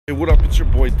Hey, what up? It's your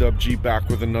boy Dub G back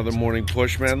with another morning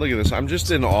push, man. Look at this. I'm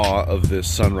just in awe of this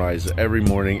sunrise every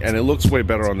morning, and it looks way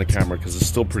better on the camera because it's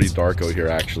still pretty dark out here,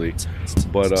 actually.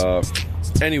 But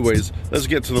anyways, let's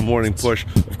get to the morning push.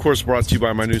 Of course, brought to you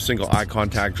by my new single, Eye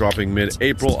Contact, dropping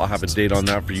mid-April. I'll have a date on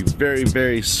that for you very,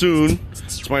 very soon.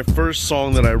 It's my first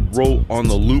song that I wrote on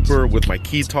the looper with my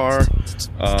guitar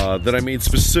that I made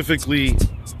specifically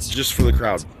just for the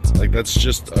crowd. Like, that's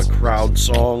just a crowd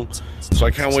song. So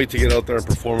I can't wait to get out there and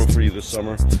perform it for you this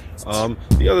summer.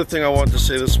 The other thing I want to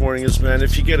say this morning is, man,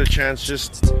 if you get a chance,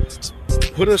 just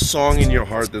put a song in your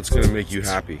heart that's going to make you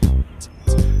happy.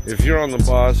 If you're on the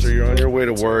bus or you're on your way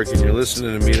to work and you're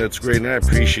listening to me, that's great, and I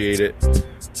appreciate it.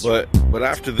 But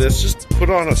after this, just put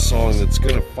on a song that's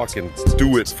going to fucking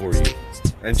do it for you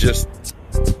and just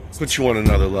put you on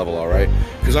another level, all right?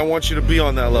 Because I want you to be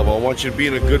on that level. I want you to be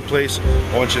in a good place.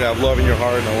 I want you to have love in your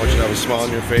heart, and I want you to have a smile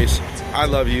on your face. I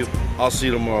love you. I'll see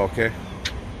you tomorrow, okay?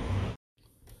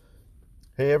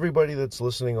 Hey, everybody that's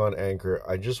listening on Anchor,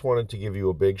 I just wanted to give you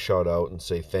a big shout out and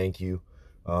say thank you.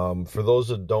 For those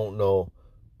that don't know,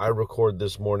 I record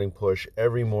this morning push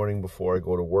every morning before I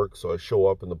go to work. So I show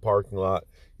up in the parking lot,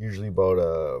 usually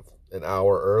about an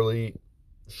hour early,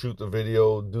 shoot the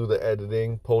video, do the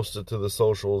editing, post it to the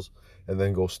socials, and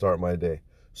then go start my day.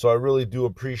 So I really do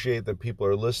appreciate that people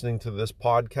are listening to this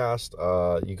podcast.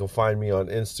 You can find me on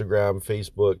Instagram,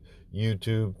 Facebook,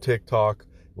 YouTube, TikTok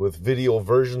with video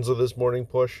versions of this morning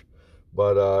push.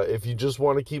 But if you just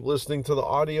want to keep listening to the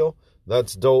audio,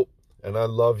 that's dope, and I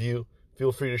love you.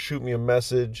 Feel free to shoot me a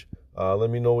message. Let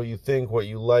me know what you think, what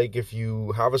you like, if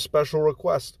you have a special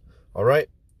request. All right?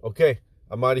 Okay,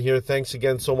 I'm out of here. Thanks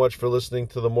again so much for listening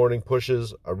to the morning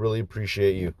pushes. I really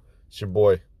appreciate you. It's your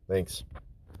boy. Thanks.